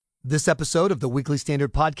This episode of the Weekly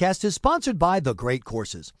Standard Podcast is sponsored by The Great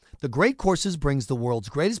Courses. The Great Courses brings the world's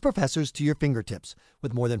greatest professors to your fingertips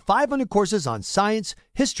with more than 500 courses on science,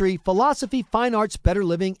 history, philosophy, fine arts, better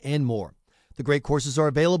living, and more. The Great Courses are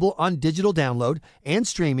available on digital download and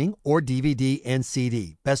streaming or DVD and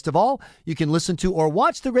CD. Best of all, you can listen to or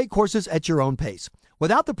watch The Great Courses at your own pace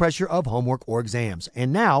without the pressure of homework or exams.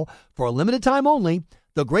 And now, for a limited time only,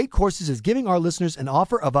 The Great Courses is giving our listeners an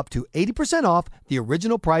offer of up to 80% off the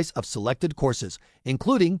original price of selected courses,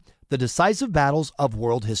 including the decisive battles of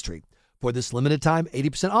world history. For this limited time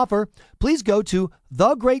 80% offer, please go to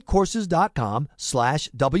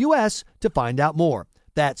thegreatcourses.com/WS to find out more.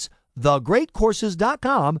 That's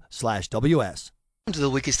thegreatcourses.com/WS. Welcome to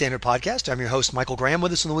the Weekly Standard Podcast. I'm your host, Michael Graham.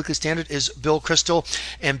 With us on the Weekly Standard is Bill KRISTOL.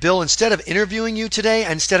 And Bill, instead of interviewing you today,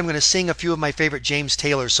 I'm going to sing a few of my favorite James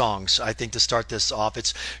Taylor songs, I think, to start this off.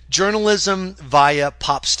 It's journalism via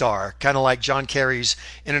pop star, kind of like John Kerry's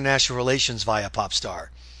international relations via pop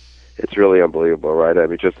star. It's really unbelievable, right? I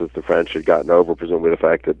mean, just as the French had gotten over, presumably, the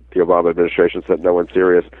fact that the Obama administration sent no one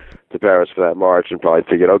serious to Paris for that march and probably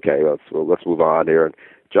figured, okay, let's move on here. And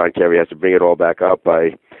John Kerry has to bring it all back up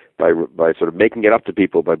by sort of making it up to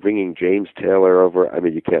people by bringing James Taylor over. I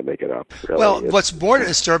mean, you can't make it up. Really. Well, what's more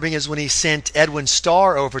disturbing is when he sent Edwin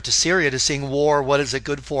Starr over to Syria to sing War, What Is It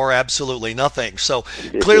Good For? Absolutely nothing. So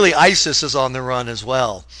clearly ISIS is on the run as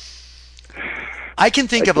well. I can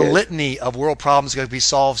think of a litany of world problems going to be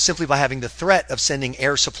solved simply by having the threat of sending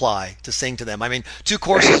air supply to sing to them. I mean, 2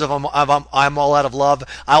 courses of I'm All Out of Love,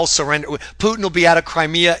 I'll Surrender. Putin will be out of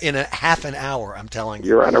Crimea in a half an hour, I'm telling you.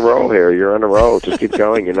 You're on a roll here. You're on a roll. Just keep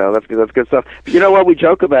going, That's good stuff. But you know what? We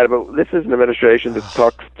joke about it, but this is an administration that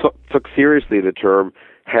took seriously the term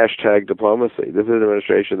hashtag diplomacy. This is an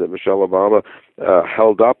administration that Michelle Obama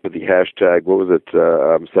held up with the hashtag, what was it,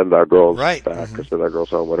 send our girls back, or send our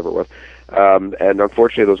girls home, whatever it was. And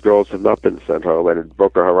unfortunately, those girls have not been sent home, and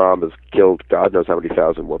Boko Haram has killed God knows how many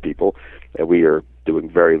thousand more people, and we are doing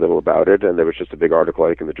very little about it. And there was just a big article, I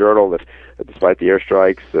think, in the Journal that despite the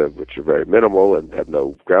airstrikes, which are very minimal and have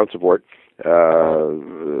no ground support,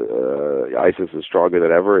 ISIS is stronger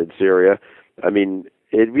than ever in Syria. I mean,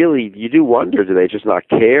 it really, you do wonder, do they just not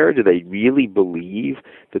care? Do they really believe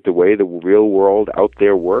that the way the real world out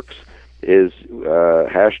there works is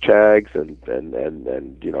hashtags and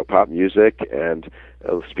pop music and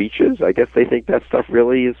speeches? I guess they think that stuff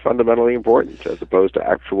really is fundamentally important as opposed to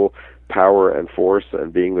actual power and force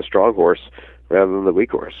and being the strong horse rather than the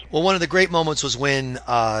weak horse. Well, one of the great moments was when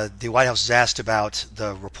the White House was asked about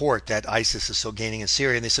the report that ISIS is still gaining in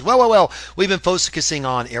Syria, and they said, well, we've been focusing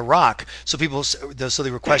on Iraq. So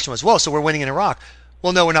the question was, so we're winning in Iraq.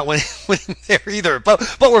 Well, no, we're not winning there either, but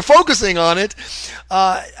we're focusing on it.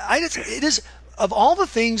 It is, of all the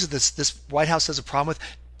things this White House has a problem with,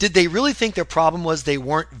 did they really think their problem was they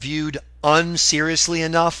weren't viewed unseriously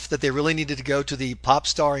enough, that they really needed to go to the pop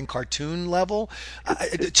star and cartoon level?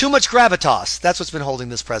 Too much gravitas. That's what's been holding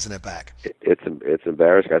this president back. It's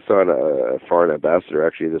embarrassing. I saw a foreign ambassador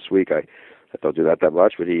actually this week. I don't do that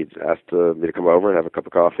much, but he asked me to come over and have a cup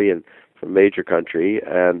of coffee and from a major country,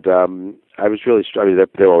 and I was really struck.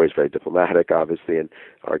 They're always very diplomatic, obviously, and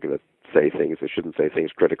are going to say things. They shouldn't say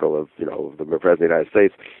things critical of the President of the United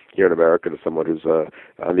States. Here in America, to someone who's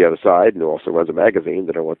on the other side and who also runs a magazine,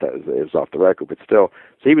 they don't want that is off the record, but still.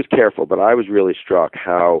 So he was careful, but I was really struck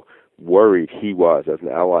how worried he was as an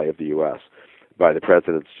ally of the U.S. by the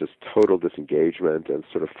president's just total disengagement and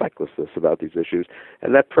sort of fecklessness about these issues,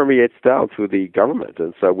 and that permeates down through the government.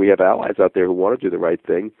 And so we have allies out there who want to do the right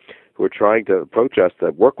thing, who are trying to approach us,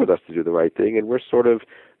 that work with us to do the right thing, and we're sort of,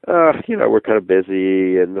 we're kind of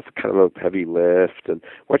busy, and it's kind of a heavy lift, and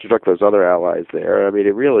why don't you talk to those other allies there? I mean,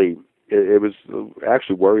 it was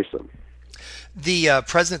actually worrisome. The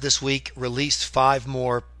president this week released 5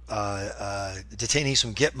 more detainees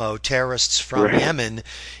from Gitmo, terrorists from Yemen,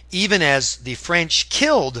 even as the French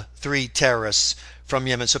killed 3 terrorists from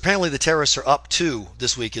Yemen. So apparently the terrorists are up 2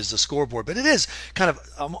 this week is the scoreboard. But it is kind of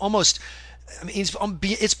almost... I mean,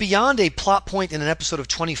 it's beyond a plot point in an episode of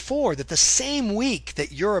 24 that the same week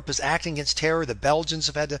that Europe is acting against terror, the Belgians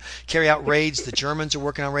have had to carry out raids, the Germans are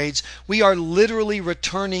working on raids, we are literally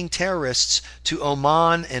returning terrorists to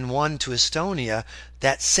Oman and one to Estonia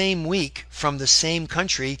that same week from the same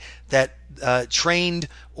country that trained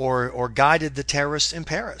or guided the terrorists in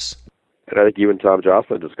Paris. And I think you and Tom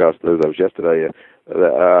Jocelyn discussed, that was yesterday,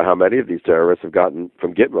 how many of these terrorists have gotten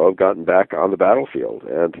back on the battlefield,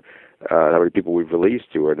 and how many people we've released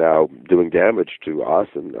who are now doing damage to us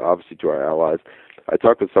and obviously to our allies. I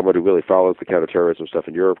talked with someone who really follows the counterterrorism stuff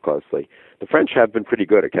in Europe closely. The French have been pretty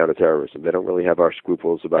good at counterterrorism. They don't really have our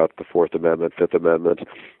scruples about the Fourth Amendment, Fifth Amendment,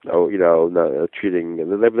 treating.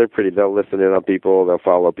 And they're pretty. They'll listen in on people. They'll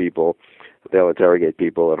follow people. They'll interrogate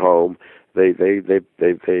people at home. They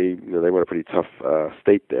run a pretty tough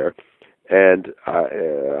state there. And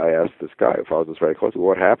I asked this guy who follows us very closely,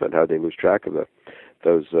 what happened? How did they lose track of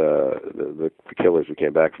the killers who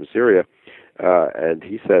came back from Syria? And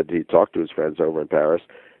he said he talked to his friends over in Paris,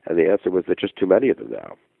 and the answer was there's just too many of them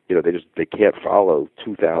now. They can't follow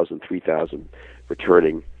 2,000, 3,000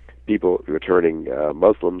 returning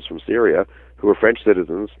Muslims from Syria who are French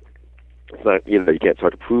citizens. It's not, you can't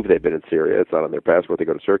start to prove they've been in Syria. It's not on their passport. They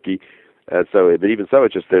go to Turkey. And so, but even so,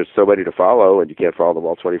 it's just there's so many to follow, and you can't follow them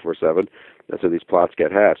all 24/7. And so these plots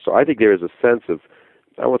get hatched. So I think there is a sense of,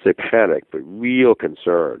 I won't say panic, but real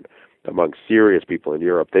concern among serious people in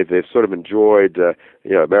Europe. They've sort of enjoyed,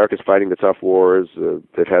 America's fighting the tough wars.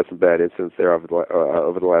 They've had some bad incidents there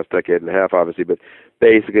over the last decade and a half, obviously, but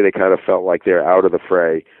basically they kind of felt like they're out of the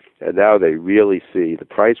fray. And now they really see the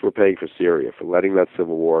price we're paying for Syria, for letting that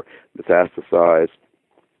civil war metastasize,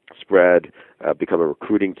 spread, become a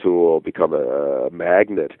recruiting tool, become a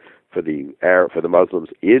magnet for the Muslims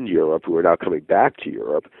in Europe who are now coming back to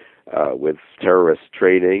Europe with terrorist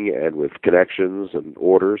training and with connections and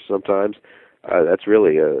orders sometimes. That's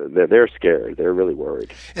really, they're scared. They're really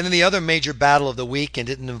worried. And then the other major battle of the week, and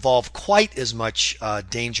didn't involve quite as much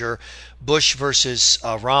danger, Bush versus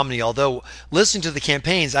Romney. Although listening to the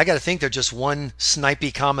campaigns, I got to think they're just one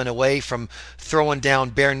snipey comment away from throwing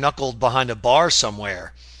down bare-knuckled behind a bar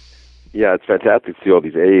somewhere. Yeah, it's fantastic to see all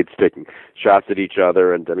these aides taking shots at each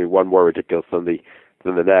other, and I mean, one more ridiculous than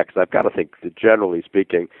the next. I've got to think that generally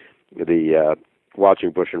speaking,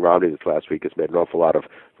 watching Bush and Romney this last week has made an awful lot of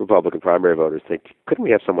Republican primary voters think, couldn't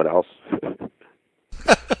we have someone else?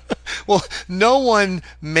 Well, no one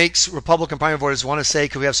makes Republican primary voters want to say,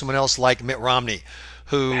 could we have someone else like Mitt Romney,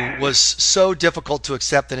 who was so difficult to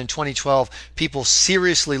accept that in 2012, people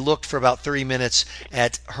seriously looked for about 30 minutes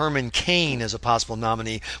at Herman Cain as a possible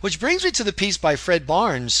nominee. Which brings me to the piece by Fred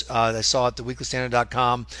Barnes that I saw at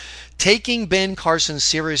theweeklystandard.com, taking Ben Carson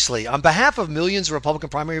seriously. On behalf of millions of Republican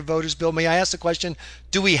primary voters, Bill, may I ask the question,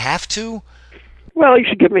 do we have to? Well, you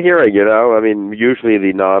should give him a hearing, I mean, usually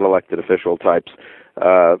the non-elected official types,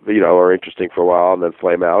 are interesting for a while and then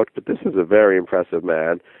flame out. But this is a very impressive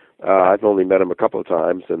man. I've only met him a couple of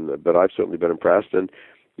times, but I've certainly been impressed. And,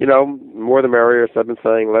 more the merrier, as I've been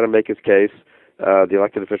saying, let him make his case. The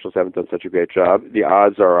elected officials haven't done such a great job. The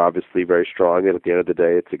odds are obviously very strong that at the end of the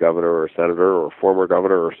day it's a governor or a senator or a former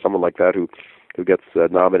governor or someone like that who gets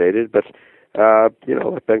nominated. But,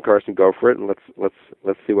 let Ben Carson go for it, and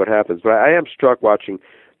let's see what happens. But I am struck watching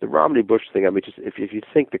the Romney-Bush thing. I mean, just if you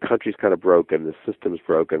think the country's kind of broken, the system's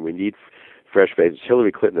broken, we need fresh faces.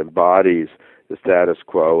 Hillary Clinton embodies the status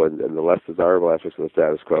quo and the less desirable aspects of the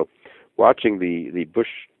status quo. Watching the Bush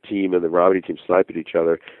team and the Romney team snipe at each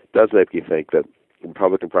other does make you think that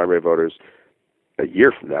Republican primary voters, a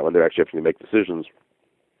year from now, when they're actually having to make decisions,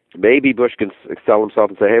 maybe Bush can excel himself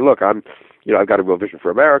and say, hey, look, I've got a real vision for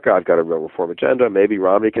America. I've got a real reform agenda. Maybe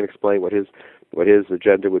Romney can explain what his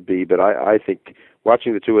agenda would be. But I think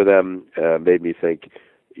watching the two of them made me think,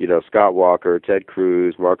 Scott Walker, Ted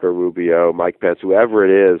Cruz, Marco Rubio, Mike Pence, whoever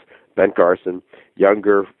it is, Ben Carson,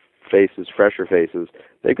 younger faces, fresher faces,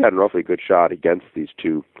 they've got an awfully good shot against these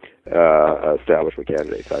two establishment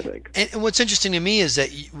candidates, I think. And what's interesting to me is that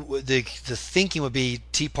the thinking would be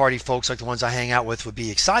Tea Party folks like the ones I hang out with would be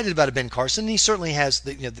excited about a Ben Carson. And he certainly has,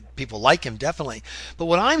 the people like him, definitely. But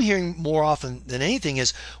what I'm hearing more often than anything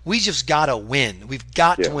is we just got to win. We've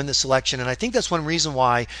got to win this election. And I think that's one reason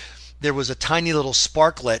why there was a tiny little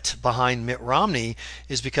sparklet behind Mitt Romney,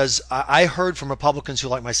 is because I heard from Republicans who,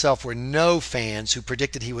 like myself, were no fans, who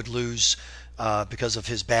predicted he would lose because of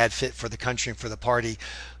his bad fit for the country and for the party,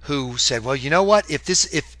 who said, well, you know what,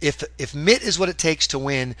 if Mitt is what it takes to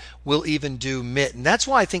win, we'll even do Mitt. And that's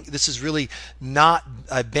why I think this is really not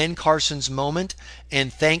Ben Carson's moment,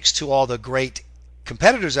 and thanks to all the great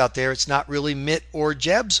competitors out there, it's not really Mitt or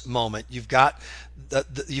Jeb's moment. You've got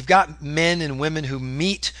men and women who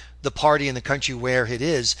meet the party and the country where it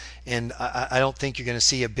is, and I don't think you're going to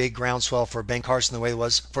see a big groundswell for Ben Carson the way it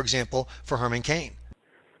was, for example, for Herman Cain.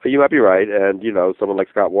 You might be right, and someone like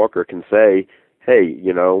Scott Walker can say, hey,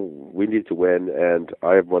 we need to win, and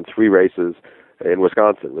I have won 3 races in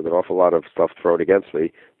Wisconsin with an awful lot of stuff thrown against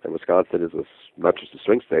me, and Wisconsin is not just a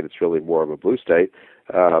swing state, it's really more of a blue state,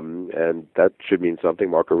 and that should mean something.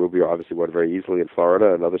 Marco Rubio obviously won very easily in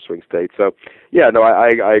Florida, another swing state. So,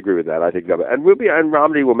 I agree with that. I think that, and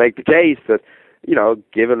Romney will make the case that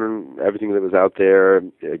given everything that was out there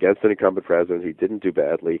against an incumbent president, he didn't do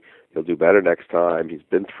badly. He'll do better next time. He's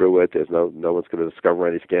been through it. There's no one's going to discover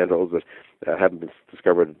any scandals that haven't been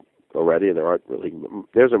discovered already, and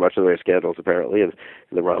there's not much in the way of scandals apparently in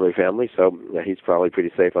the Romney family. So he's probably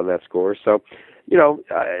pretty safe on that score. So,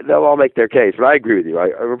 they'll all make their case. But I agree with you.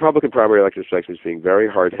 A Republican primary election strikes me as being very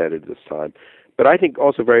hard-headed this time, but I think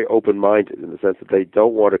also very open-minded in the sense that they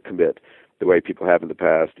don't want to commit the way people have in the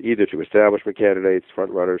past, either to establishment candidates,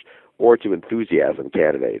 front-runners, or to enthusiasm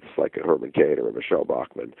candidates like a Herman Cain or a Michelle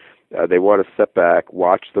Bachmann. They want to step back,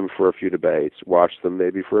 watch them for a few debates, watch them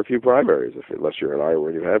maybe for a few primaries, unless you're in Iowa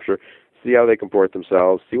or New Hampshire, see how they comport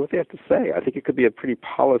themselves, see what they have to say. I think it could be a pretty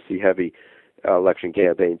policy-heavy election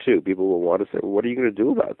campaign, too. People will want to say, well, what are you going to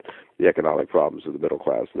do about the economic problems of the middle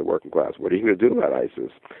class and the working class? What are you going to do about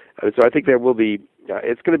ISIS? And so I think there will be,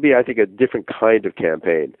 it's going to be, I think, a different kind of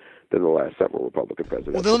campaign than the last several Republican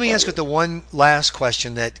presidents. Well, then let me ask you the one last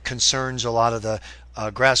question that concerns a lot of the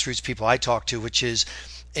grassroots people I talk to, which is,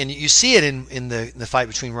 and you see it in the fight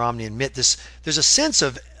between Romney and Mitt, there's a sense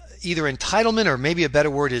of either entitlement, or maybe a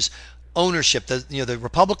better word is ownership. The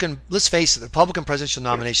Republican, let's face it, the Republican presidential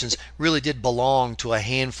nominations really did belong to a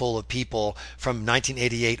handful of people from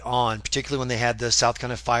 1988 on, particularly when they had the South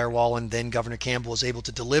Carolina firewall, and then Governor Campbell was able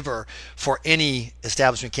to deliver for any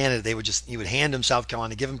establishment candidate. He would hand them South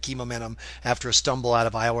Carolina, give them key momentum after a stumble out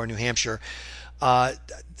of Iowa or New Hampshire.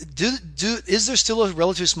 Is there still a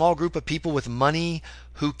relatively small group of people with money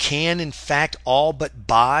who can, in fact, all but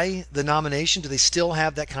buy the nomination? Do they still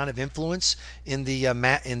have that kind of influence in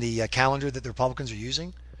the calendar that the Republicans are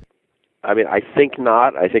using? I mean, I think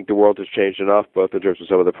not. I think the world has changed enough, both in terms of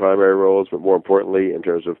some of the primary roles, but more importantly, in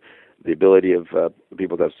terms of the ability of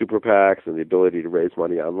people to have super PACs and the ability to raise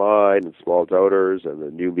money online and small donors and the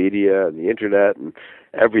new media and the internet and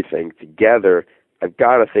everything together. I've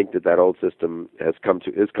got to think that old system is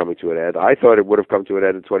coming to an end. I thought it would have come to an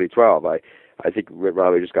end in 2012. I think Mitt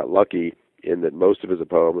Romney just got lucky in that most of his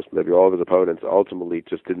opponents, maybe all of his opponents, ultimately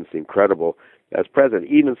just didn't seem credible as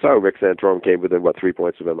president. Even so, Rick Santorum came within 3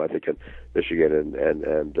 points of him, I think, in Michigan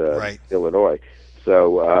and right. Illinois.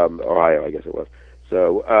 So Ohio, I guess it was.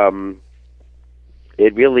 So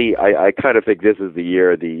it really, I kind of think this is the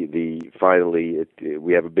year. Finally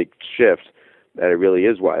we have a big shift. And it really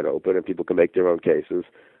is wide open, and people can make their own cases.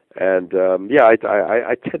 And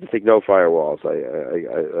I tend to think no firewalls.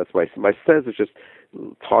 That's my sense is just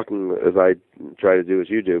talking as I try to do as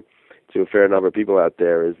you do to a fair number of people out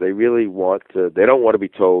there. Is they really they don't want to be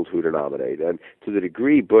told who to nominate, and to the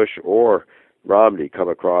degree Bush or Romney come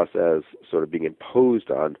across as sort of being imposed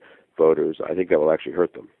on voters, I think that will actually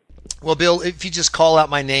hurt them. Well, Bill, if you just call out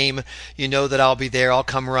my name, you know that I'll be there. I'll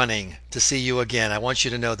come running to see you again. I want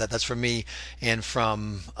you to know that. That's from me and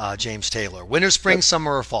from James Taylor. Winter, spring,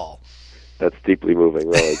 summer, or fall? That's deeply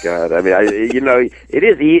moving. Oh, God. I mean, it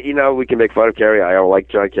is. We can make fun of Kerry. I don't like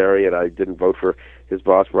John Kerry, and I didn't vote for his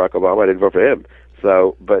boss, Barack Obama. I didn't vote for him.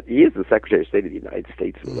 So, but he is the Secretary of State of the United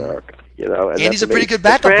States of America. And he's a pretty good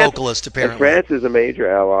backup vocalist, apparently. And France is a major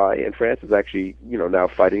ally, and France is actually, now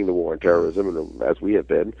fighting the war on terrorism, and as we have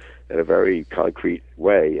been, in a very concrete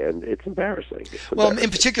way, and it's embarrassing. Well,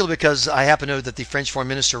 in particular because I happen to know that the French Foreign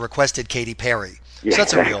Minister requested Katy Perry. Yeah, so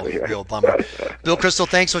that's a real bummer. Bill KRISTOL,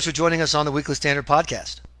 thanks so much for joining us on the Weekly Standard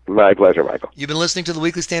Podcast. My pleasure, Michael. You've been listening to the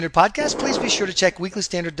Weekly Standard Podcast. Please be sure to check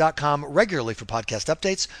weeklystandard.com regularly for podcast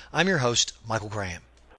updates. I'm your host, Michael Graham.